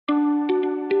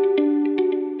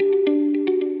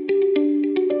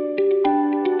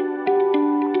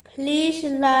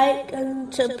like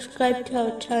and subscribe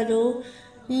to our channel.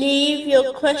 Leave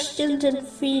your questions and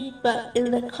feedback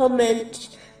in the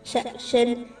comments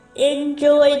section.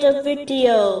 Enjoy the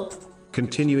video.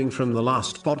 Continuing from the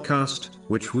last podcast,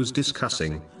 which was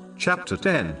discussing chapter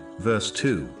 10, verse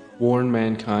 2. Warn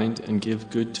mankind and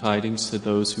give good tidings to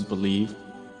those who believe,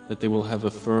 that they will have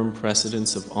a firm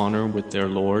precedence of honor with their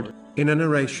Lord. In a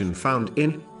narration found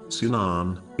in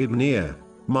Sunan Ibn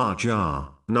Majah,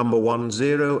 number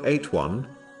 1081,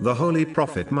 the Holy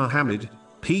Prophet Muhammad,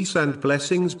 peace and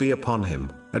blessings be upon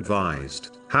him,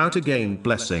 advised how to gain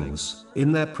blessings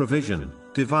in their provision,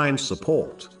 divine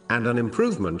support, and an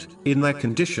improvement in their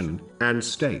condition and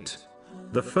state.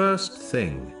 The first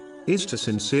thing is to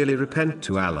sincerely repent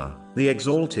to Allah, the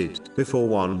Exalted, before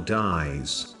one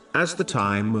dies, as the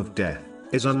time of death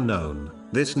is unknown.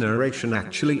 This narration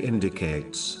actually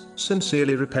indicates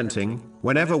sincerely repenting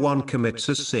whenever one commits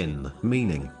a sin,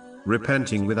 meaning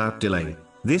repenting without delay.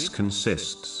 This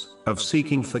consists of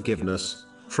seeking forgiveness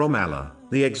from Allah,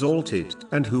 the Exalted,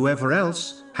 and whoever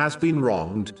else has been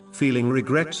wronged, feeling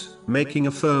regret, making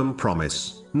a firm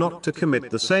promise not to commit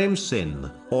the same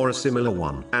sin or a similar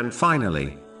one, and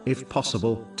finally, if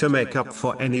possible, to make up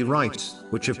for any rights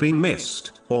which have been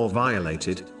missed or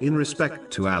violated in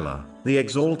respect to Allah, the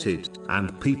Exalted,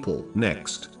 and people.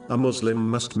 Next, a Muslim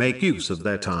must make use of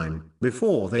their time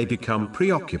before they become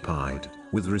preoccupied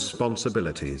with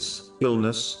responsibilities,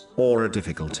 illness, or a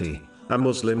difficulty. A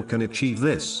Muslim can achieve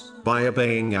this by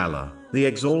obeying Allah, the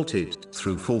Exalted,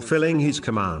 through fulfilling His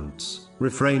commands,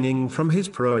 refraining from His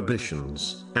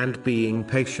prohibitions, and being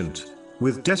patient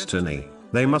with destiny.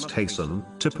 They must hasten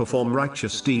to perform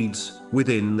righteous deeds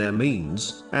within their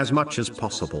means as much as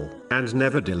possible, and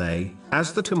never delay,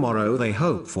 as the tomorrow they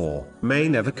hope for may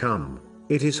never come.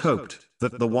 It is hoped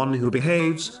that the one who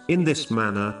behaves in this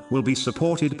manner will be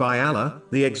supported by Allah,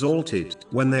 the Exalted,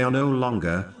 when they are no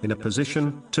longer in a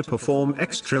position to perform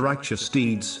extra righteous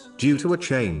deeds due to a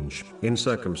change in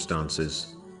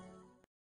circumstances.